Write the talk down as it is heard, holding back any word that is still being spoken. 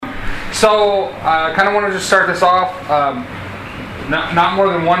So I kind of want to just start this off. Not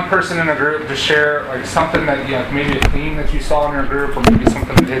more than one person in a group to share like something that maybe a theme that you saw in your group, or maybe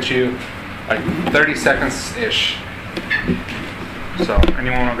something that hit you, like 30 seconds ish. So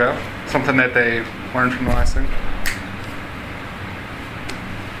anyone want to go? Something that they learned from the last thing.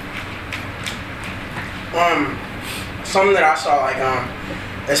 Something that I saw,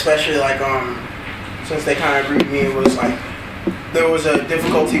 especially since they kind of agreed with me, it was like there was a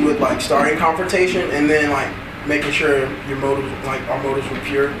difficulty with starting confrontation and then making sure your motives, our motives were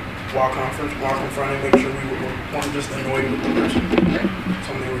pure while confronting, making sure we weren't just annoyed with the person,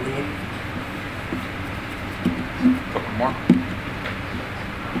 something they were doing. A couple more.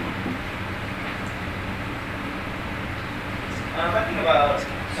 I think about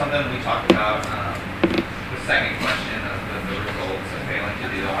something we talked about. The second question of the results of failing to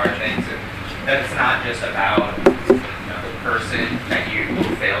do the hard things, and that it's not just about the person that you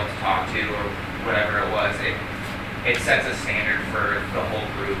failed to talk to or whatever it was. It sets a standard for the whole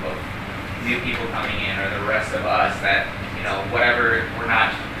group of new people coming in, or the rest of us, that whatever we're not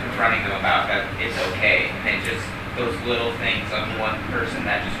confronting them about, that it's okay. And it just, those little things of one person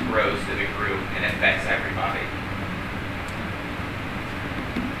that just grows to the group and affects everybody.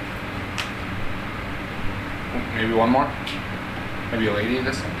 Maybe one more? Maybe a lady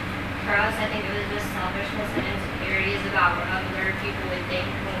this one? For us, I think it was just selfishness and insecurities about what other people would think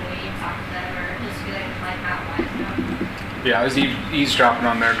when we talk to them, or just feeling not wise enough. Yeah, I was eavesdropping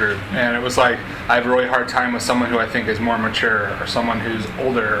on their group, and it was I have a really hard time with someone who I think is more mature, or someone who's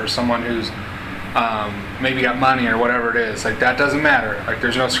older, or someone who's maybe got money, or whatever it is. That doesn't matter.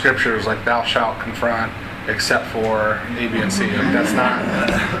 There's no scriptures thou shalt confront except for A, B, and C. That's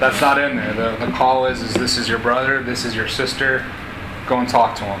not in there. The call is this is your brother, this is your sister, go and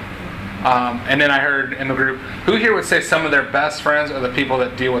talk to them. And then I heard in the group, who here would say some of their best friends are the people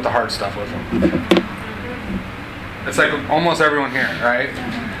that deal with the hard stuff with them? It's almost everyone here, right?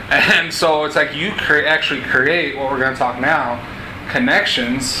 And so it's you actually create what we're going to talk now,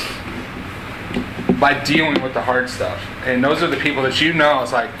 connections, by dealing with the hard stuff. And those are the people that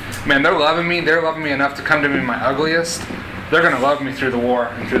it's man, they're loving me enough to come to me in my ugliest. They're going to love me through the war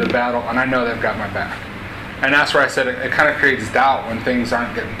and through the battle, and I know they've got my back. And that's where I said it kind of creates doubt when things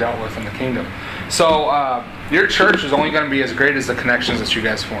aren't getting dealt with in the kingdom. So your church is only going to be as great as the connections that you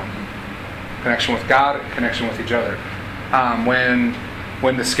guys form. Connection with God, connection with each other.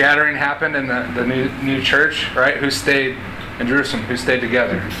 When the scattering happened in the new church, right? Who stayed in Jerusalem? Who stayed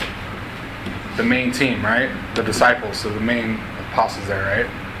together? The main team, right? The disciples, so the main apostles there, right?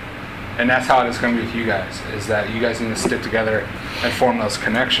 And that's how it is going to be with you guys, is that you guys need to stick together and form those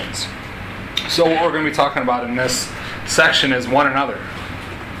connections. So what we're going to be talking about in this section is one another.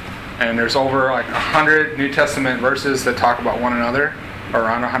 And there's over 100 New Testament verses that talk about one another, or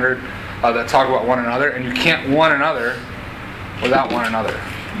around 100 that talk about one another, and you can't one another without one another.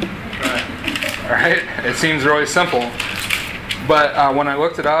 All right? It seems really simple. But when I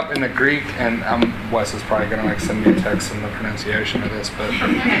looked it up in the Greek, and Wes is probably going to send me a text in the pronunciation of this, but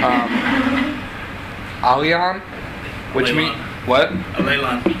Alion, which means what?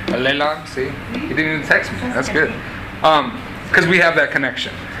 Aleilon. See, he didn't even text me. That's good, because we have that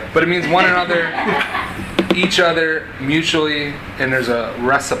connection. But it means one another, each other, mutually, and there's a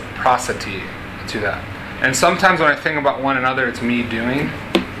reciprocity to that. And sometimes when I think about one another, it's me doing,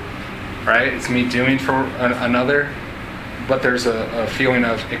 right? It's me doing for another. But there's a feeling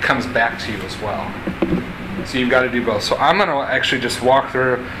of it comes back to you as well. So you've got to do both. So I'm going to actually just walk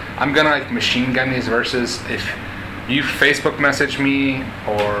through. I'm going to machine gun these verses. If you Facebook message me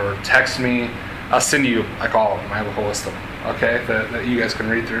or text me, I'll send you all of them. I have a whole list of them, okay, that you guys can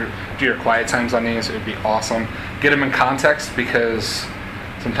read through. Do your quiet times on these. It would be awesome. Get them in context, because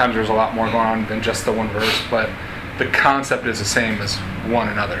sometimes there's a lot more going on than just the one verse. But the concept is the same as one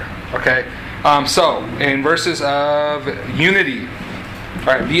another, okay? So, in verses of unity, all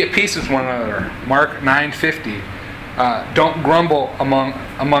right, be at peace with one another. Mark 9:50. Don't grumble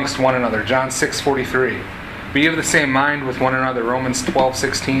amongst one another. John 6:43. Be of the same mind with one another. Romans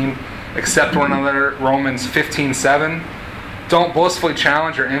 12:16. Accept one another. Romans 15:7. Don't boastfully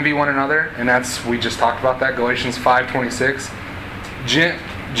challenge or envy one another, and we just talked about that. Galatians 5:26.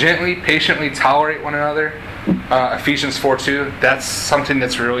 Gently, patiently tolerate one another. Ephesians 4:2. That's something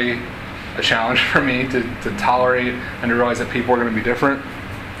that's really a challenge for me to tolerate and to realize that people are going to be different.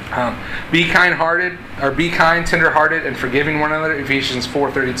 Be kind-hearted, or be kind, tender-hearted, and forgiving one another. Ephesians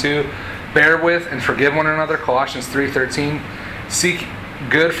 4:32. Bear with and forgive one another. Colossians 3:13. Seek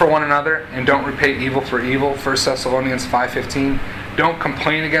good for one another and don't repay evil for evil. 1 Thessalonians 5:15. Don't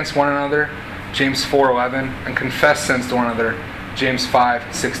complain against one another. James 4:11. And confess sins to one another. James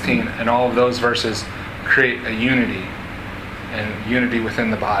 5:16, and all of those verses create a unity, and unity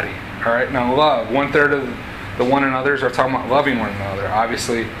within the body. All right, now love. 1/3 of the one another's are talking about loving one another.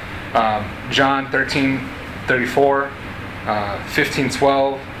 Obviously, John 13:34,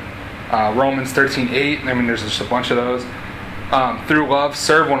 15:12, Romans 13:8. I mean, there's just a bunch of those. Through love,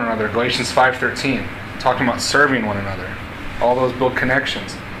 serve one another. Galatians 5:13, talking about serving one another. All those build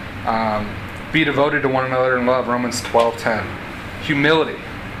connections. Be devoted to one another in love. Romans 12:10. Humility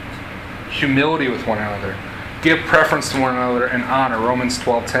with one another. Give preference to one another in honor. Romans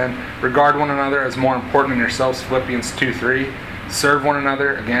 12:10. Regard one another as more important than yourselves. Philippians 2:3. Serve one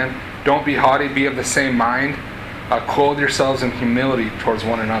another. Again, don't be haughty. Be of the same mind. Clothe yourselves in humility towards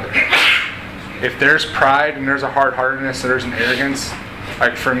one another. If there's pride and there's a hard-heartedness, there's an arrogance.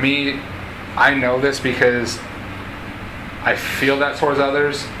 Like for me, I know this because I feel that towards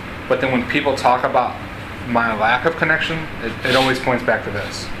others. But then when people talk about my lack of connection, it always points back to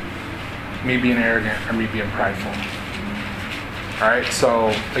this. Me being arrogant or me being prideful. Alright,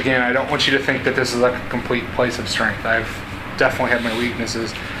 so again, I don't want you to think that this is like a complete place of strength. I've definitely had my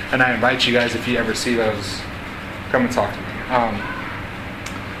weaknesses, and I invite you guys, if you ever see those, come and talk to me.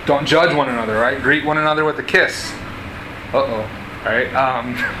 Don't judge one another, right? Greet one another with a kiss. Alright,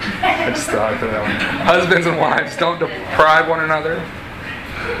 I just thought of that one. Husbands and wives, don't deprive one another.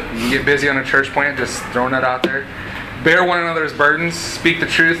 You get busy on a church plant, just throwing that out there. Bear one another's burdens, speak the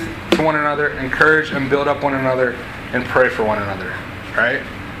truth to one another, encourage and build up one another, and pray for one another. Right?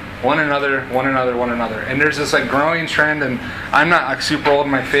 One another. And there's this like growing trend, and I'm not like super old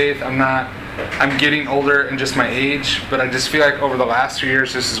in my faith. I'm getting older in just my age, but I just feel like over the last 2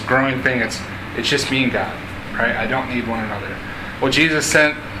 years, this is a growing thing. It's just me and God. Right? I don't need one another. Well, Jesus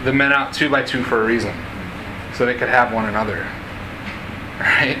sent the men out 2 by 2 for a reason, so they could have one another.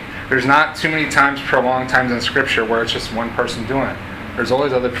 Right? There's not too many times, prolonged times in Scripture where it's just one person doing it. There's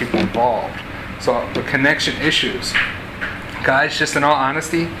always other people involved. So the connection issues, guys. Just in all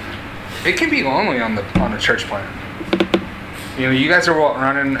honesty, it can be lonely on a church plant. You know, you guys are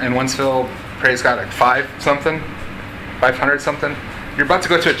running in Wentzville, praise God, like 500 something. You're about to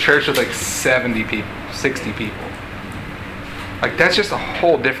go to a church with like 70 people, 60 people. Like that's just a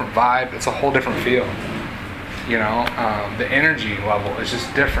whole different vibe. It's a whole different feel. You know, the energy level is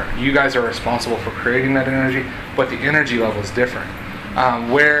just different. You guys are responsible for creating that energy, but the energy level is different.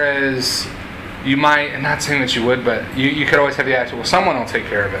 Whereas you might, and not saying that you would, but you could always have the attitude, well, someone will take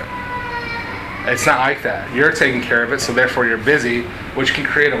care of it. It's not like that. You're taking care of it, so therefore you're busy, which can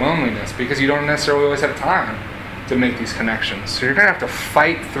create a loneliness because you don't necessarily always have time to make these connections. So you're going to have to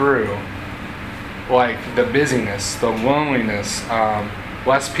fight through like the busyness, the loneliness,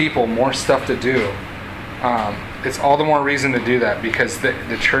 less people, more stuff to do. It's all the more reason to do that because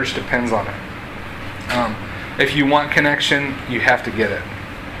the church depends on it. If you want connection, you have to get it.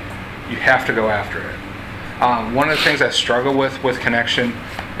 You have to go after it. One of the things I struggle with connection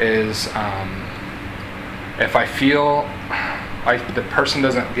is if I feel like the person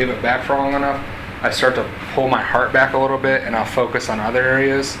doesn't give it back for long enough, I start to pull my heart back a little bit and I'll focus on other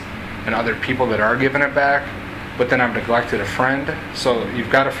areas and other people that are giving it back, but then I've neglected a friend. So you've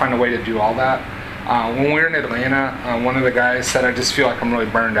got to find a way to do all that. When we were in Atlanta, one of the guys said, I just feel like I'm really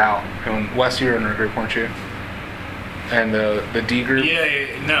burned out. And Wes, you were in our group, weren't you? And the D group?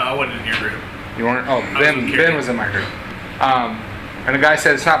 Yeah, no, I wasn't in your group. You weren't? Oh, Ben was in my group. And the guy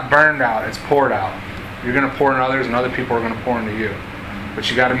said, it's not burned out, it's poured out. You're going to pour into others and other people are going to pour into you. But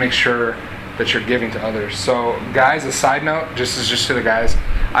you got to make sure that you're giving to others. So guys, a side note, just to the guys,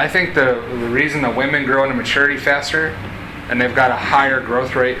 I think the reason that women grow into maturity faster and they've got a higher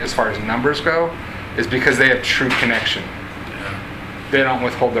growth rate as far as numbers go is because they have true connection. They don't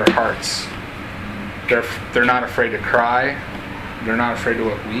withhold their hearts. They're not afraid to cry. They're not afraid to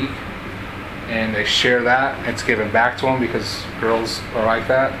look weak. And they share that. It's given back to them because girls are like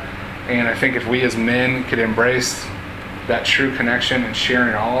that. And I think if we as men could embrace that true connection and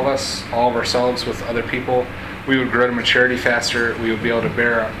sharing all of ourselves with other people, we would grow to maturity faster. We would be able to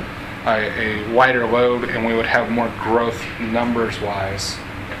bear a wider load, and we would have more growth numbers-wise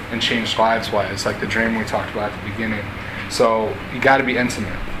and change lives-wise, like the dream we talked about at the beginning. So you got to be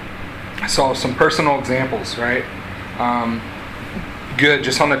intimate. So some personal examples, right? Good,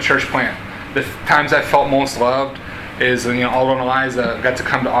 just on the church plant. The times I felt most loved is, Aldo and Eliza got to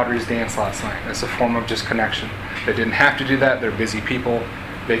come to Audrey's dance last night. It's a form of just connection. They didn't have to do that. They're busy people.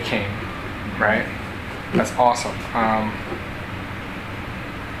 They came, right? That's awesome.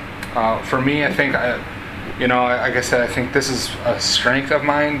 For me, I think, like I said, I think this is a strength of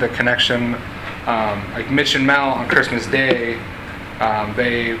mine, the connection. Like Mitch and Mel on Christmas Day,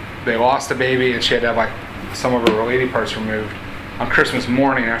 they lost a baby and she had to have like some of her lady parts removed. On Christmas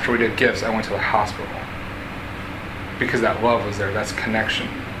morning, after we did gifts, I went to the hospital because that love was there. That's connection,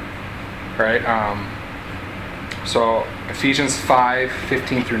 right? So Ephesians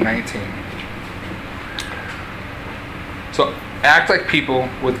 5:15 through 19. So act like people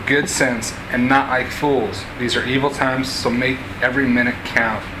with good sense and not like fools. These are evil times, so make every minute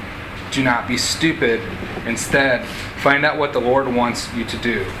count. Do not be stupid. Instead, find out what the Lord wants you to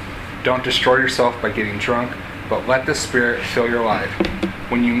do. Don't destroy yourself by getting drunk, but let the Spirit fill your life.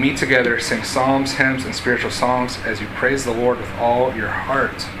 When you meet together, sing psalms, hymns, and spiritual songs as you praise the Lord with all your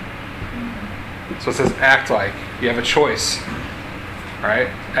heart. So it says act like. You have a choice, right?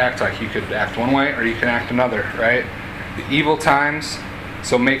 Act like. You could act one way or you can act another, right? The evil times,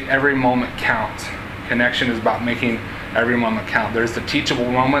 so make every moment count. Connection is about making every moment count. There's the teachable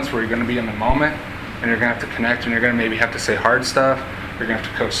moments where you're going to be in the moment and you're going to have to connect and you're going to maybe have to say hard stuff. You're going to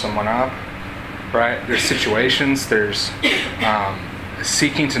have to coach someone up, right? There's situations. There's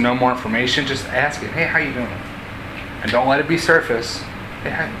seeking to know more information. Just asking, hey, how you doing? And don't let it be surface.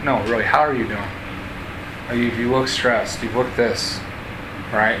 Hey, no, really, how are you doing? You look stressed. You look this,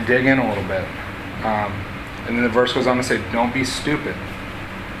 right? Dig in a little bit. And then the verse goes on to say, don't be stupid.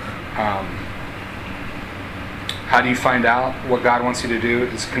 How do you find out what God wants you to do?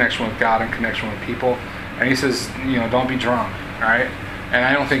 It's connection with God and connection with people. And he says, don't be drunk, right? And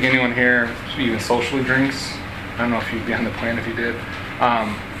I don't think anyone here even socially drinks. I don't know if you'd be on the plan if you did.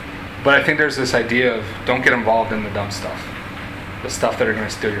 But I think there's this idea of don't get involved in the dumb stuff. The stuff that are going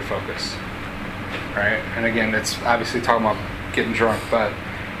to steal your focus, right? And again, it's obviously talking about getting drunk, but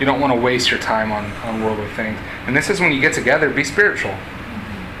you don't want to waste your time on worldly things. And this is when you get together, be spiritual.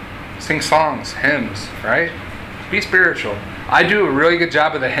 Sing songs, hymns, right? Be spiritual. I do a really good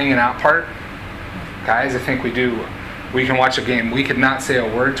job of the hanging out part. Guys, I think we do. We can watch a game. We could not say a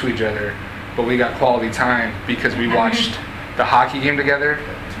word to each other, but we got quality time because we watched the hockey game together.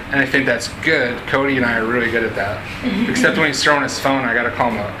 And I think that's good. Cody and I are really good at that. Except when he's throwing his phone, I got to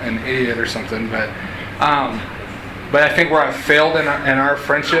call him an idiot or something. But I think where I've failed in our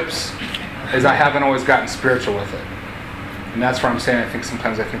friendships is I haven't always gotten spiritual with it. And that's where I'm saying I think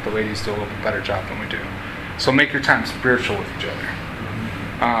the ladies do a little bit better job than we do. So make your time spiritual with each other.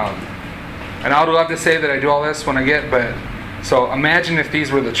 And I would love to say that I do all this when I get, but so imagine if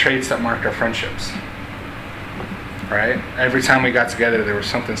these were the traits that marked our friendships. Right? Every time we got together, there was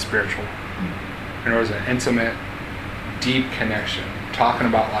something spiritual. And there was an intimate, deep connection, talking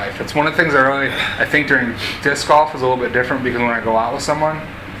about life. It's one of the things I think during disc golf is a little bit different because when I go out with someone,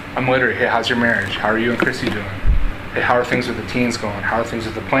 I'm literally, hey, how's your marriage? How are you and Chrissy doing? Hey, how are things with the teens going? How are things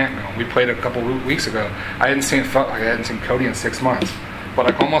with the plant going? We played a couple weeks ago. Felt like I hadn't seen Cody in 6 months. But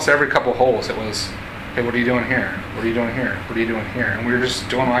like almost every couple holes, it was, hey, what are you doing here? What are you doing here? What are you doing here? And we were just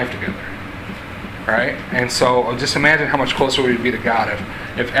doing life together. Right? And so just imagine how much closer we would be to God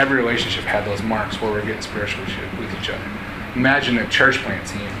if every relationship had those marks where we're getting spiritual with each other. Imagine a church plant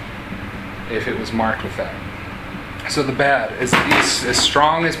team if it was marked with that. So the bad is as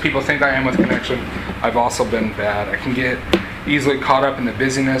strong as people think I am with connection, I've also been bad. I can get easily caught up in the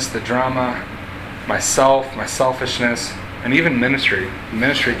busyness, the drama, myself, my selfishness, and even ministry.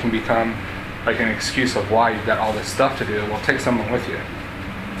 Ministry can become like an excuse of why you've got all this stuff to do. Well, take someone with you.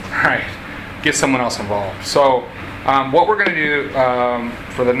 All right. Get someone else involved. So what we're going to do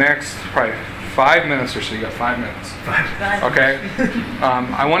for the next probably 5 minutes or so, you got 5 minutes. Okay.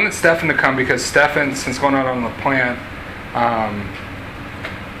 I wanted Stefan to come because Stefan, since going out on the plant,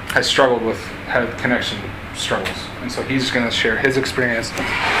 has struggled with connection struggles. And so he's going to share his experience,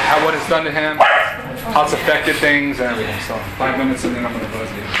 what it's done to him, how it's affected things, and everything. So 5 minutes and then I'm going to buzz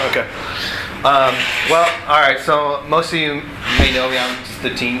you. Okay. Well, all right. So most of you may know me. I'm just the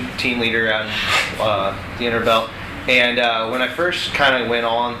team leader at the Innerbelt. And when I first kind of went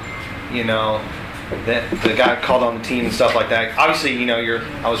on, the guy called on the team and stuff like that. Obviously,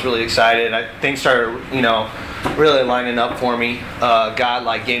 I was really excited. Things started, really lining up for me.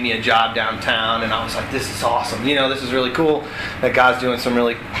 God gave me a job downtown, and I was like, this is awesome. This is really cool. That God's doing some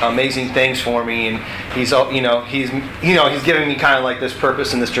really amazing things for me, and he's giving me kind of like this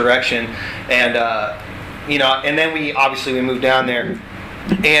purpose and this direction, and and then we moved down there,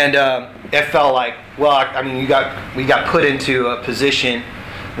 and it felt like, we got put into a position.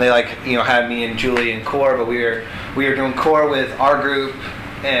 They had me and Julie in core, but we were doing core with our group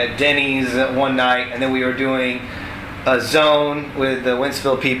at Denny's one night, and then we were doing a zone with the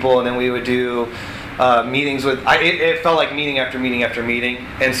Wentzville people, and then we would do meetings with. It felt like meeting after meeting after meeting,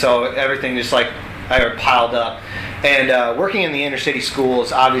 and so everything just piled up. And working in the inner city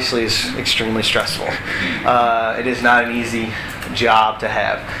schools obviously is extremely stressful. It is not an easy job to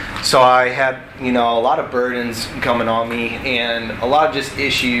have. So I had, a lot of burdens coming on me and a lot of just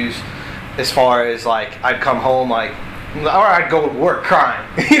issues as far as like I'd come home like, or I'd go to work crying,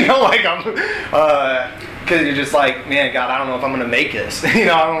 because you're just like, man, God, I don't know if I'm going to make this. I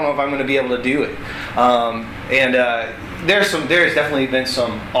don't know if I'm going to be able to do it. There's definitely been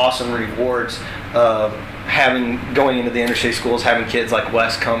some awesome rewards of going into the interstate schools, having kids like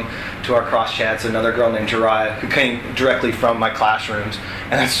Wes come to our cross chats, another girl named Jariah who came directly from my classrooms,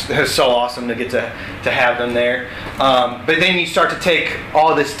 and it's so awesome to get to have them there. But then you start to take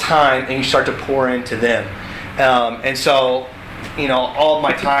all this time and you start to pour into them, and so all of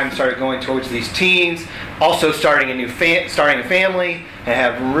my time started going towards these teens, also starting a family, and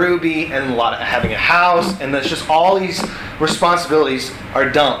have Ruby, and having a house, and there's just all these responsibilities are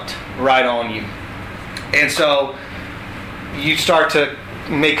dumped right on you. And so you start to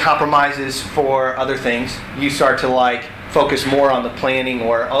make compromises for other things. You start to focus more on the planning,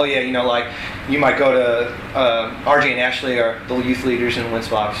 or you might go to RJ and Ashley are the youth leaders in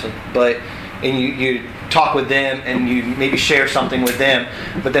Winslow, obviously, and you talk with them and you maybe share something with them,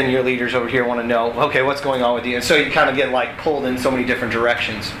 but then your leaders over here want to know, okay, what's going on with you? And so you kind of get pulled in so many different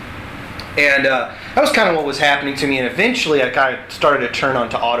directions. And that was kind of what was happening to me, and eventually I kind of started to turn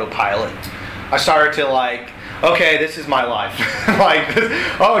onto autopilot. I started to okay, this is my life.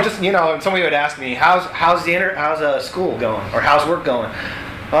 And somebody would ask me, how's school going, or how's work going?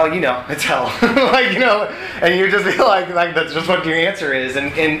 Oh, it's hell. And you just be like that's just what your answer is.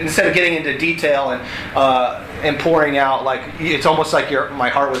 And instead of getting into detail and pouring out, it's almost like my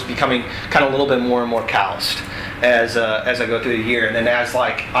heart was becoming kind of a little bit more and more calloused as I go through the year. And then as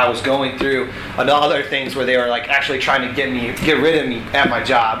I was going through other things where they were actually trying to get rid of me at my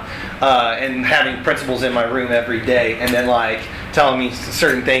job, and having principals in my room every day, and then telling me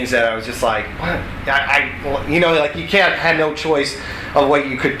certain things that I was just like, what? You had no choice of what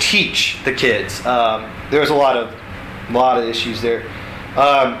you could teach the kids. There was a lot of issues there.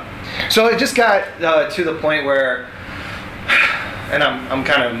 So it just got to the point where, and I'm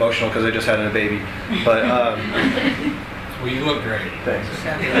kind of emotional because I just had a baby, but well, you look great. Thanks.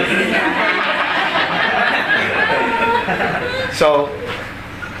 So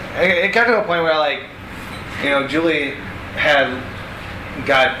it got to a point where Julie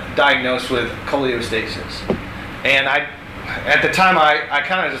got diagnosed with cholestasis, and at the time I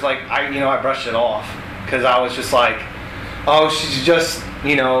kind of just I brushed it off because I was just like, oh, she's just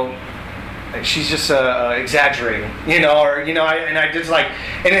exaggerating, and I just and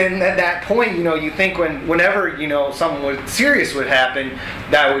then at that point, you think whenever something serious would happen,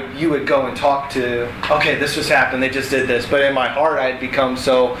 you would go and talk to, okay, this just happened, they just did this, but in my heart I had become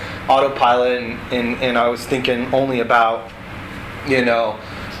so autopilot, and I was thinking only about,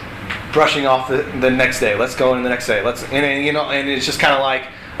 brushing off the next day, let's go into the next day, and it's just kind of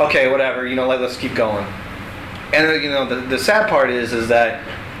okay, whatever, let's keep going. And the sad part is that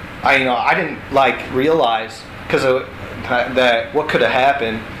I didn't realize, because of that what could have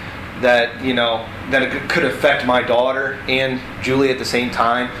happened, that that it could affect my daughter and Julie at the same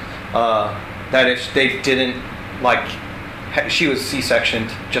time, that if they didn't she was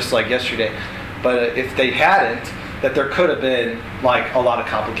C-sectioned just like yesterday, but if they hadn't, that there could have been a lot of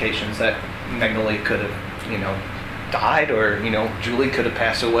complications, that Magnolia could have died, or Julie could have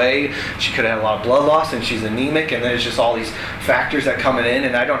passed away. She could have had a lot of blood loss, and she's anemic, and there's just all these factors that come in,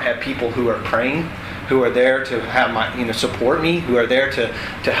 and I don't have people who are praying, who are there to have my support me, who are there to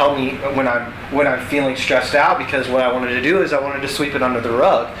help me when I'm feeling stressed out, because what I wanted to do is I wanted to sweep it under the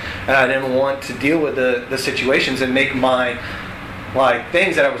rug, and I didn't want to deal with the situations and make my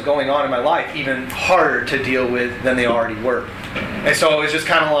things that was going on in my life even harder to deal with than they already were. And so it was just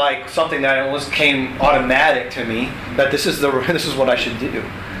kind of something that almost came automatic to me, that this is what I should do.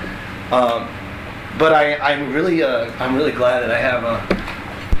 But I'm really glad that I have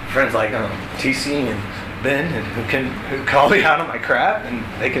friends like TC and Ben, and who call me out on my crap, and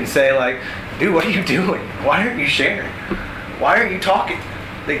they can say dude, what are you doing? Why aren't you sharing? Why aren't you talking?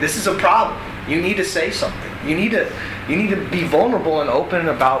 This is a problem. You need to say something. You need to be vulnerable and open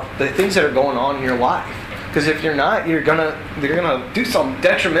about the things that are going on in your life. Because if you're not, they're gonna do something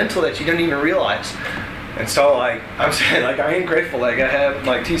detrimental that you don't even realize. And so I'm saying I am grateful I have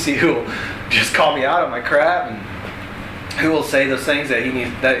TC, who will just call me out on my crap, and who will say those things that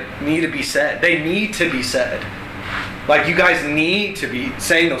need to be said. They need to be said. You guys need to be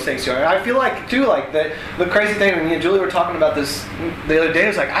saying those things to her. And I feel too, that the crazy thing, when me and Julie were talking about this the other day,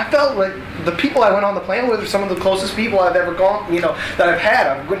 is I felt like the people I went on the plane with are some of the closest people I've ever gone, that I've had.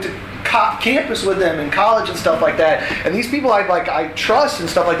 I went to campus with them in college and stuff like that. And these people I trust and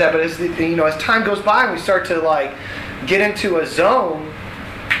stuff like that. But as time goes by and we start to get into a zone,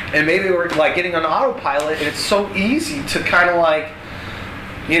 and maybe we're like getting on autopilot, and it's so easy to kind of like,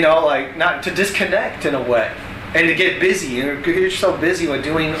 not to disconnect in a way, and to get busy. You're so busy with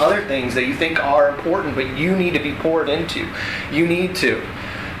doing other things that you think are important, but you need to be poured into. You need to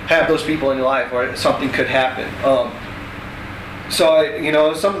have those people in your life where something could happen. So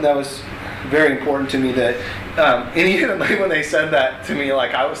something that was very important to me that, and even like when they said that to me,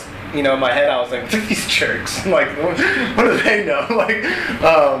 like I was, in my head I was like, these jerks, like what do they know? Like,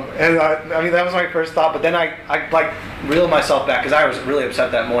 and that was my first thought. But then I like reeled myself back because I was really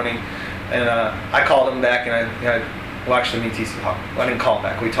upset that morning, and I called him back, and I watched the TC talk. I didn't call him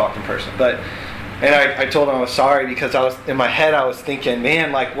back. We talked in person, and I told him I was sorry because I was in my head I was thinking,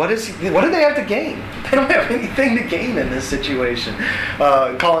 man, like what do they have to gain? They don't have anything to gain in this situation.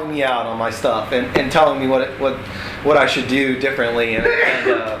 Calling me out on my stuff and telling me what I should do differently, and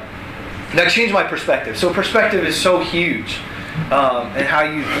that changed my perspective. So perspective is so huge, and how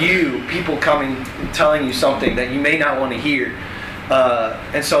you view people coming and telling you something that you may not want to hear,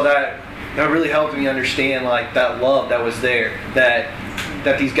 and so that really helped me understand like that love that was there, that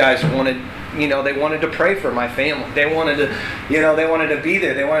these guys wanted. They wanted to pray for my family. They wanted to, they wanted to be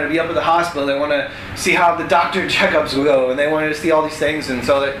there. They wanted to be up at the hospital. They want to see how the doctor checkups will go, and they wanted to see all these things. And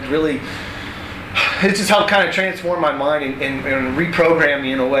so that really, it just helped kind of transform my mind and reprogram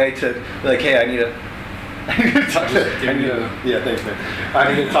me in a way to be like, hey, I need to talk to. Yeah, thanks, man.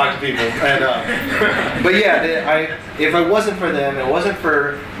 I need to talk to people. And but yeah, if it wasn't for them, it wasn't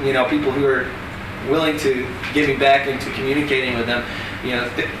for people who are willing to get me back into communicating with them.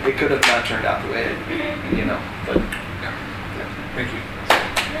 It could have not turned out the way it, but thank you.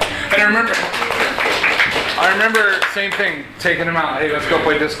 And I remember same thing, taking him out, hey, let's go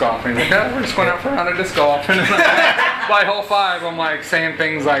play disc golf. And he's like, yeah, we're just going out for a round of disc golf. And by hole 5, I'm like saying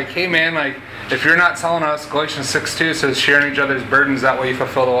things like, hey man, like if you're not telling us, Galatians 6:2 says sharing each other's burdens, that way you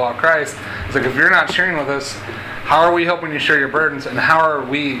fulfill the law of Christ. It's like, if you're not sharing with us, how are we helping you share your burdens, and how are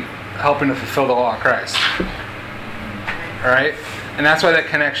we helping to fulfill the law of Christ? All right? And that's why that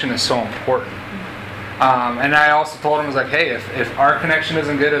connection is so important. And I also told him, I was like, hey, if our connection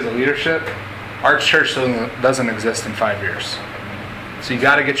isn't good as a leadership, our church doesn't exist in 5 years. So you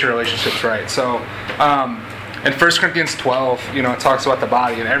got to get your relationships right. So in 1 Corinthians 12, it talks about the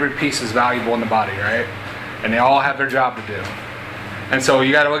body, and every piece is valuable in the body, right? And they all have their job to do. And so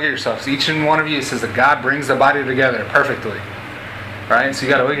you got to look at yourselves. Each and one of you says that God brings the body together perfectly, right? So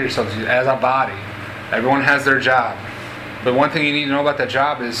you got to look at yourselves as a body. Everyone has their job. But one thing you need to know about that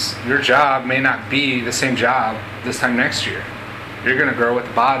job is your job may not be the same job this time next year. You're going to grow with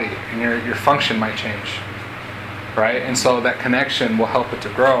the body, and your function might change, right? And so that connection will help it to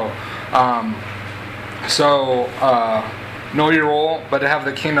grow. Know your role, but to have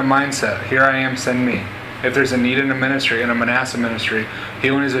the kingdom mindset. Here I am, send me. If there's a need in a ministry, in a Manasseh ministry,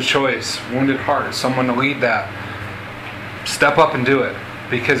 healing is a choice, wounded heart, someone to lead that, step up and do it.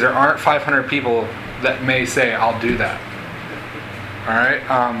 Because there aren't 500 people that may say, I'll do that. All right?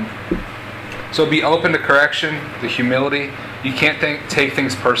 So be open to correction, the humility. You can't take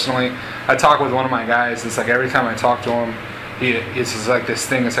things personally. I talk with one of my guys. It's like every time I talk to him, it's like this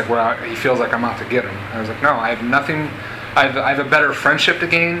thing. It's like where he feels like I'm out to get him. I was like, no, I have nothing. I have a better friendship to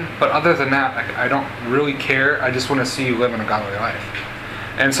gain. But other than that, I don't really care. I just want to see you living a godly life.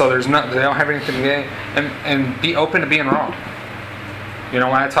 And so they don't have anything to gain. And be open to being wrong. When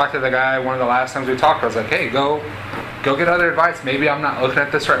I talked to the guy, one of the last times we talked, I was like, hey, go get other advice. Maybe I'm not looking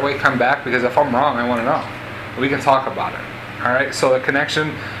at this right way. Come back, because if I'm wrong, I want to know. We can talk about it. All right? So the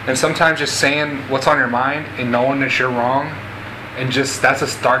connection, and sometimes just saying what's on your mind and knowing that you're wrong, and that's a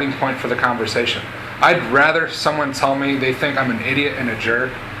starting point for the conversation. I'd rather someone tell me they think I'm an idiot and a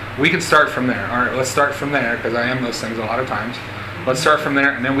jerk. We can start from there. All right, let's start from there, because I am those things a lot of times. Let's start from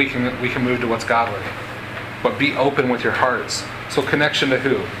there, and then we can move to what's godly. But be open with your hearts. So connection to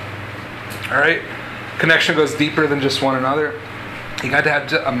who? All right? Connection goes deeper than just one another. You got to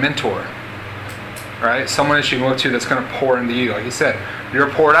have a mentor, right? Someone that you can look to that's going to pour into you. Like you said, you're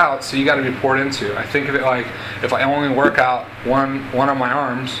poured out, so you got to be poured into. I think of it like if I only work out one of my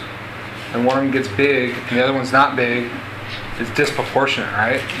arms, and one of them gets big, and the other one's not big, it's disproportionate,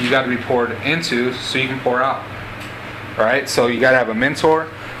 right? You got to be poured into so you can pour out, right? So you got to have a mentor.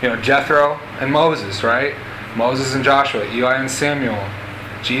 Jethro and Moses, right? Moses and Joshua, Eli and Samuel,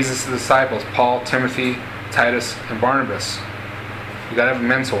 Jesus' disciples, Paul, Timothy, Titus, and Barnabas. You got to have a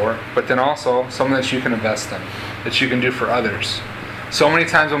mentor, but then also someone that you can invest in, that you can do for others. So many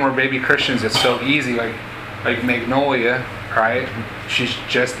times when we're baby Christians, it's so easy, like Magnolia, right? She's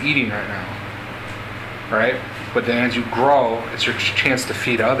just eating right now, right? But then as you grow, it's your chance to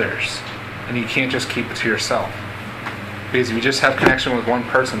feed others, and you can't just keep it to yourself. Because if you just have connection with one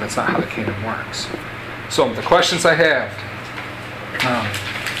person, that's not how the kingdom works. So the questions I have,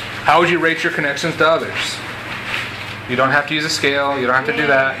 how would you rate your connections to others? You don't have to use a scale. You don't have to do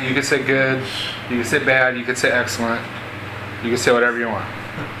that. You can say good. You can say bad. You can say excellent. You can say whatever you want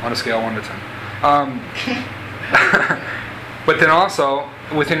on a scale of 1 to 10. But then also,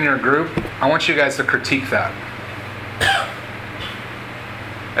 within your group, I want you guys to critique that.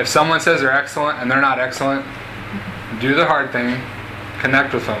 If someone says they're excellent and they're not excellent, do the hard thing,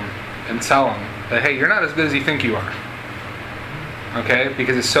 connect with them, and tell them that, hey, you're not as good as you think you are. Okay?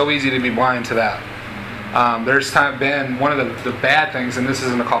 Because it's so easy to be blind to that. There's been one of the bad things, and this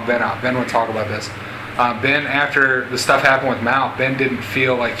isn't to call Ben out. Ben would talk about this. Ben, after the stuff happened with Mal, Ben didn't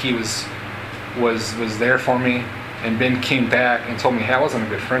feel like he was there for me. And Ben came back and told me, hey, I wasn't a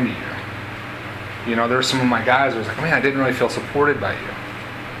good friend to you. You know, there were some of my guys who was like, man, I didn't really feel supported by you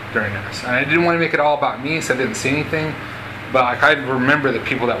during this. And I didn't want to make it all about me, so I didn't say anything. But like, I remember the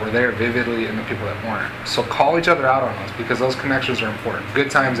people that were there vividly and the people that weren't. So call each other out on those, because those connections are important, good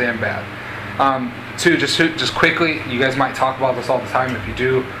times and bad. Two, just quickly, you guys might talk about this all the time. If you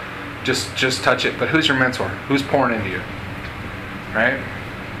do, just touch it. But who's your mentor? Who's pouring into you? Right?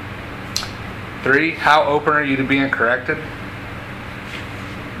 3, how open are you to being corrected?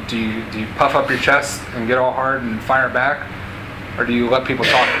 Do you puff up your chest and get all hard and fire back? Or do you let people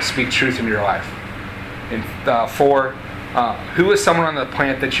talk, speak truth into your life? And 4, who is someone on the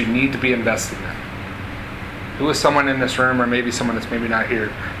plant that you need to be investing in? Who is someone in this room, or maybe someone that's maybe not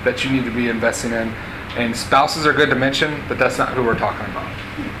here, that you need to be investing in? And spouses are good to mention, but that's not who we're talking about.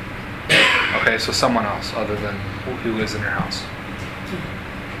 Okay, so someone else other than who lives in your house.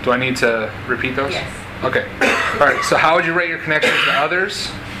 Do I need to repeat those? Yes. Okay. All right. So how would you rate your connections to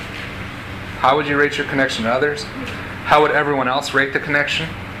others? How would you rate your connection to others? How would everyone else rate the connection?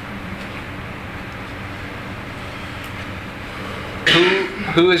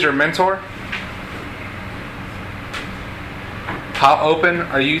 Who is your mentor? How open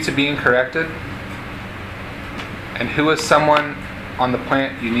are you to being corrected? And who is someone on the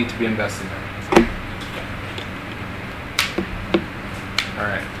plant you need to be investing in? All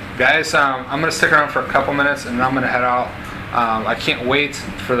right, guys, I'm going to stick around for a couple minutes and then I'm going to head out. I can't wait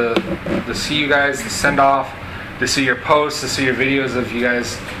to see you guys, to send off, to see your posts, to see your videos of you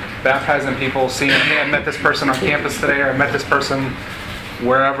guys baptizing people, seeing, hey, I met this person on campus today, or I met this person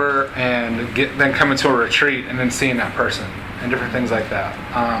wherever, and then coming to a retreat and then seeing that person and different things like that.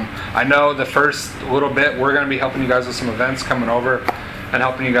 I know the first little bit we're going to be helping you guys with some events coming over and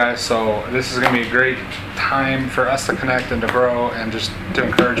helping you guys, so this is going to be a great time for us to connect and to grow and just to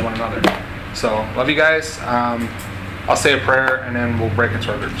encourage one another. So love you guys. I'll say a prayer and then we'll break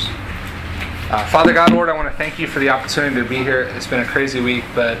into our groups. Father God, Lord, I want to thank you for the opportunity to be here. It's been a crazy week,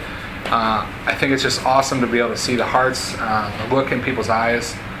 but I think it's just awesome to be able to see the hearts, the look in people's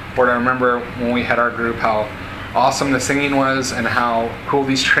eyes. Lord, I remember when we had our group how awesome the singing was and how cool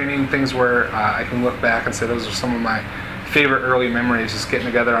these training things were. I can look back and say those are some of my favorite early memories, just getting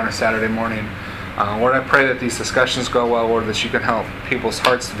together on a Saturday morning. Lord, I pray that these discussions go well, Lord, that you can help people's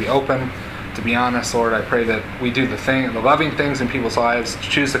hearts to be open, to be honest, Lord. I pray that we do the loving things in people's lives,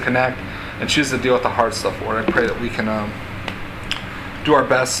 choose to connect, and choose to deal with the hard stuff, Lord. I pray that we can do our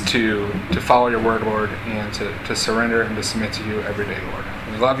best to follow your word, Lord, and to surrender and to submit to you every day, Lord.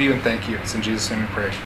 We love you and thank you. It's in Jesus' name we pray.